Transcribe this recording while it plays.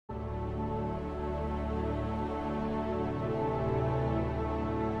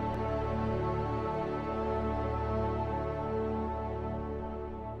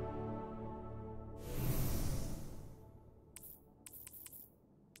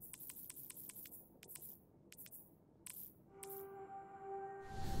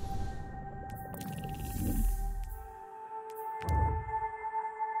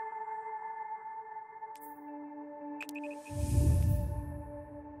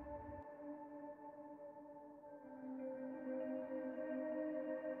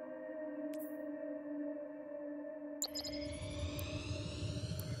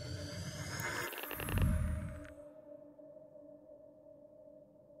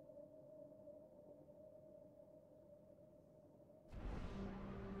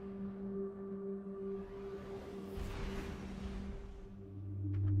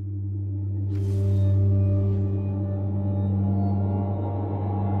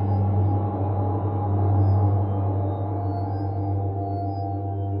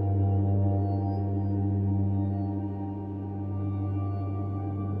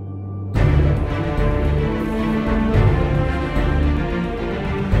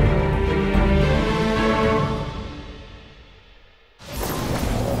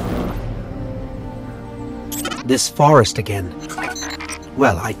This forest again.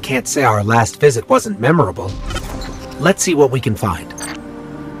 Well, I can't say our last visit wasn't memorable. Let's see what we can find.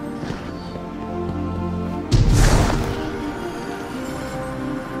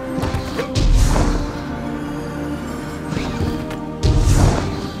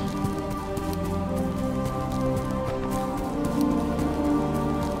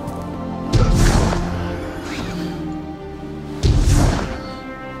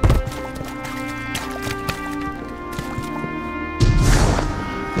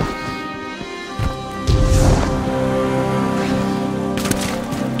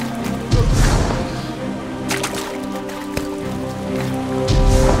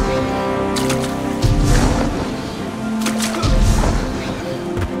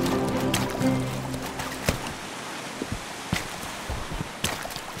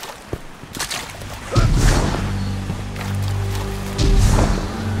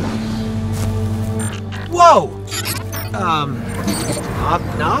 Whoa!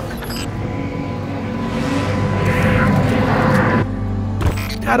 Knock, knock?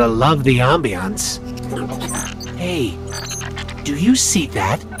 Gotta love the ambiance. Hey, do you see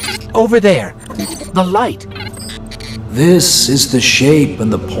that? Over there, the light. This is the shape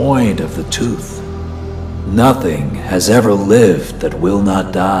and the point of the tooth. Nothing has ever lived that will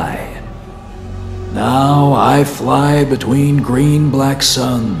not die. Now I fly between green-black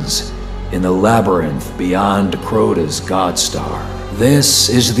suns, in the labyrinth beyond Crota's Godstar. This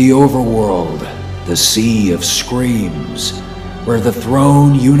is the overworld, the sea of screams, where the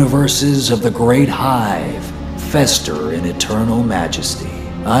throne universes of the Great Hive fester in eternal majesty.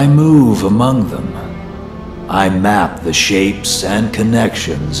 I move among them. I map the shapes and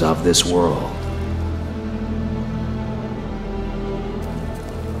connections of this world.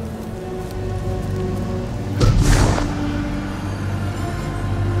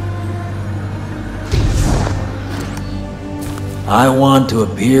 I want to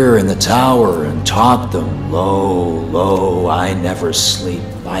appear in the tower and taunt them, lo, lo, I never sleep.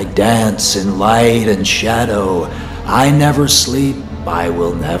 I dance in light and shadow. I never sleep, I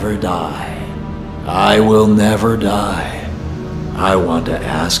will never die. I will never die. I want to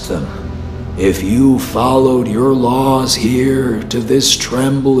ask them, if you followed your laws here to this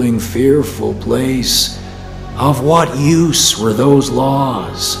trembling, fearful place, of what use were those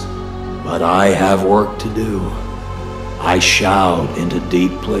laws? But I have work to do. I shout into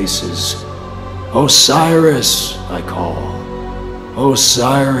deep places. Osiris, I call.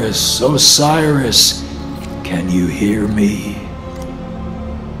 Osiris, Osiris, can you hear me?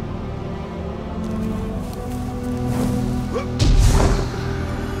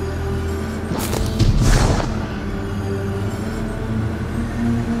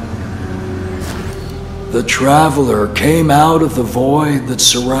 The traveler came out of the void that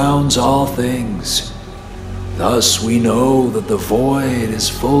surrounds all things. Thus we know that the void is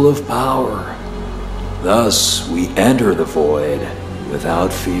full of power. Thus we enter the void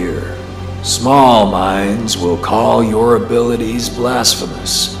without fear. Small minds will call your abilities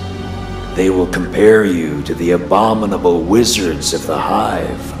blasphemous. They will compare you to the abominable wizards of the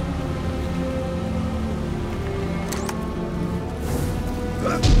Hive.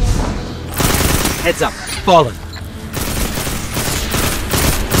 Heads up, fallen.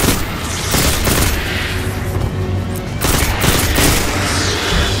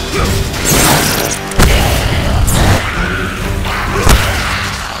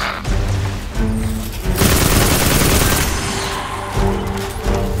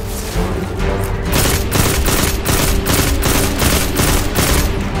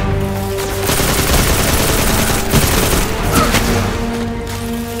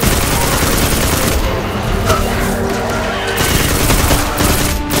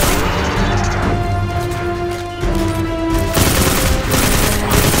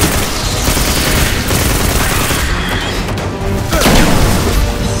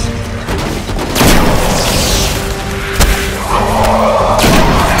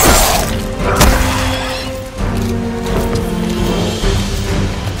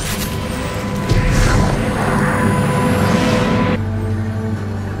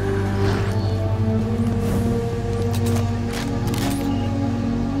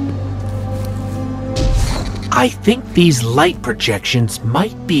 I think these light projections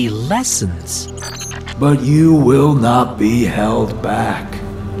might be lessons. But you will not be held back.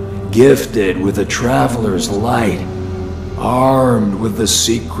 Gifted with a traveler's light, armed with the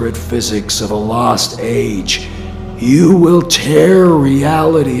secret physics of a lost age, you will tear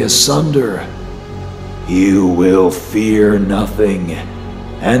reality asunder. You will fear nothing,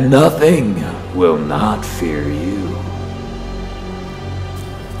 and nothing will not fear you.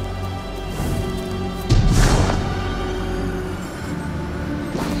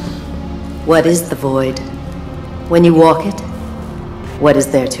 What is the void? When you walk it, what is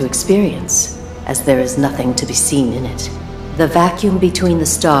there to experience, as there is nothing to be seen in it? The vacuum between the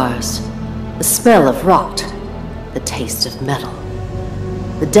stars, the smell of rot, the taste of metal,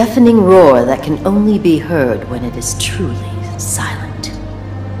 the deafening roar that can only be heard when it is truly silent.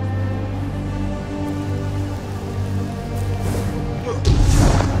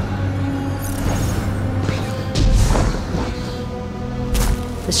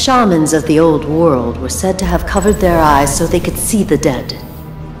 The shamans of the old world were said to have covered their eyes so they could see the dead.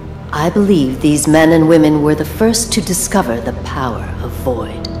 I believe these men and women were the first to discover the power of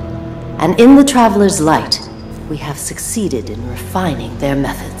void. And in the Traveler's Light, we have succeeded in refining their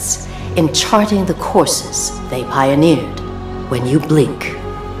methods, in charting the courses they pioneered. When you blink,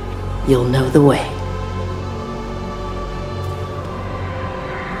 you'll know the way.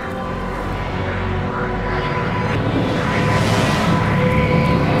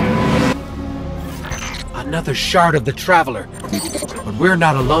 Another shard of the Traveler. But we're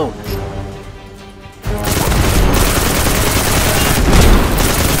not alone.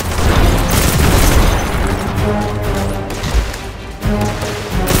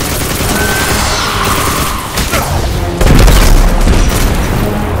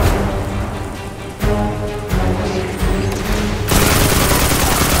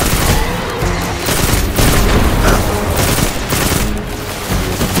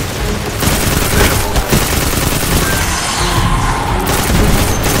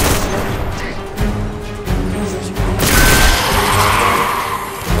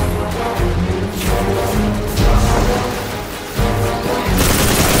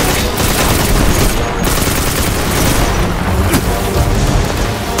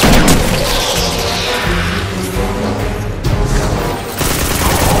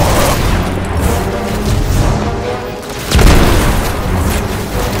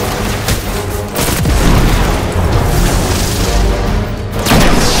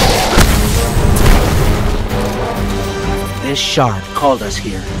 This shard called us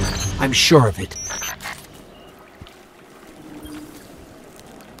here. I'm sure of it.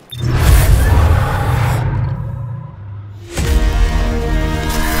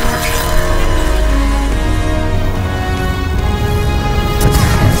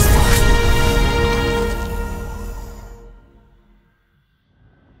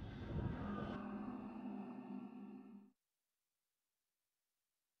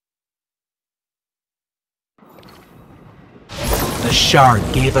 The shard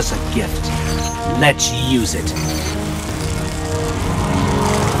gave us a gift. Let's use it.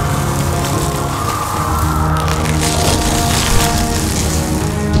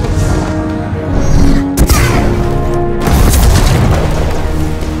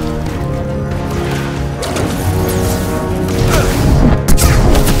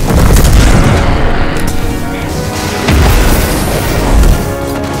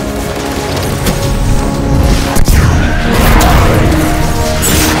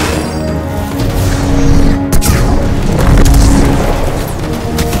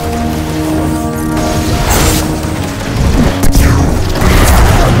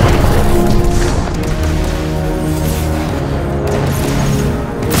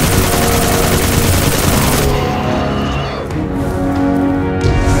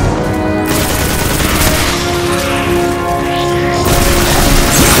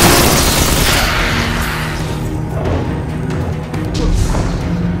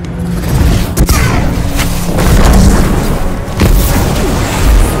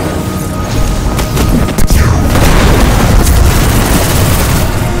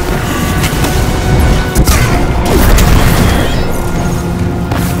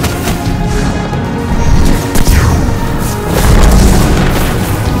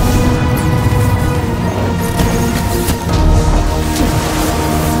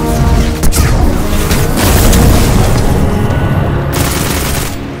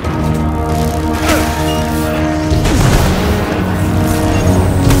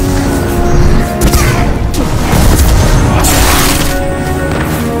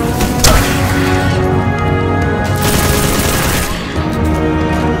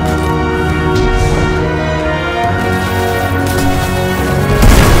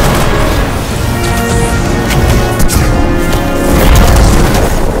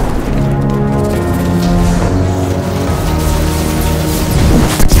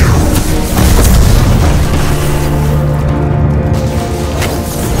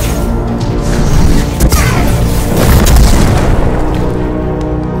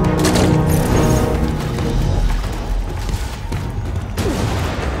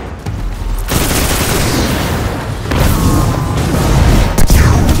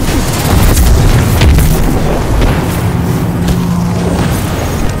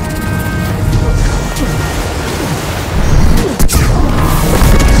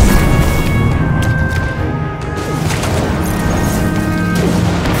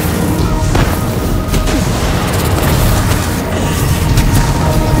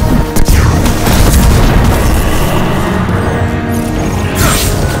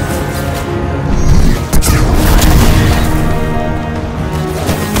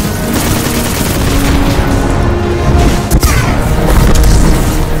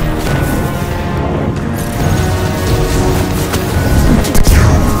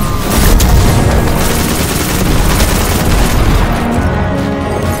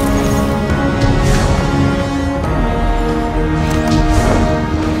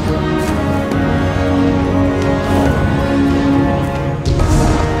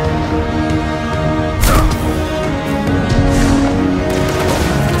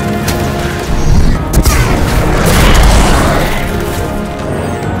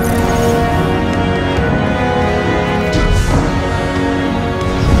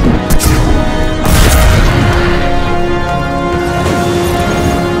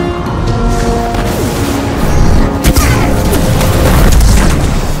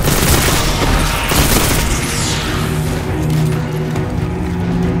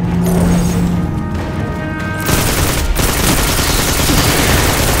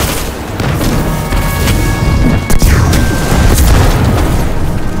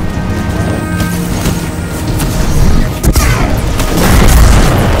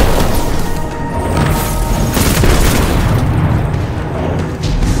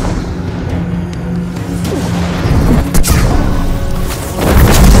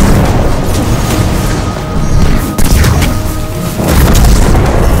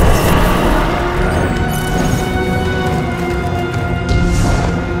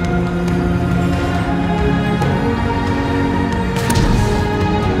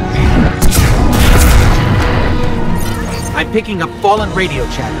 picking up fallen radio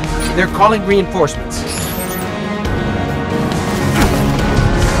chatter. They're calling reinforcements.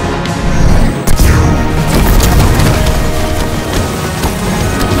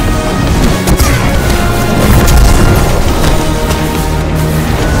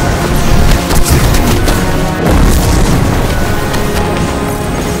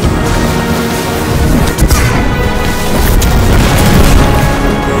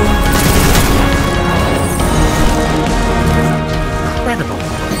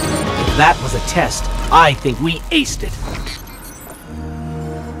 That was a test. I think we aced it.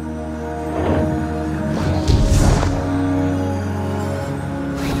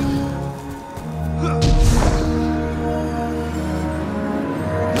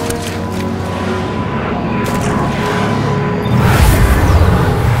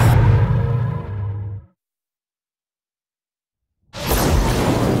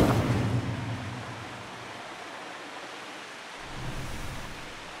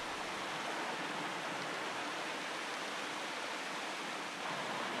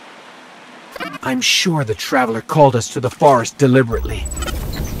 I'm sure the Traveler called us to the forest deliberately.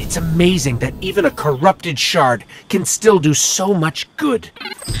 It's amazing that even a corrupted shard can still do so much good.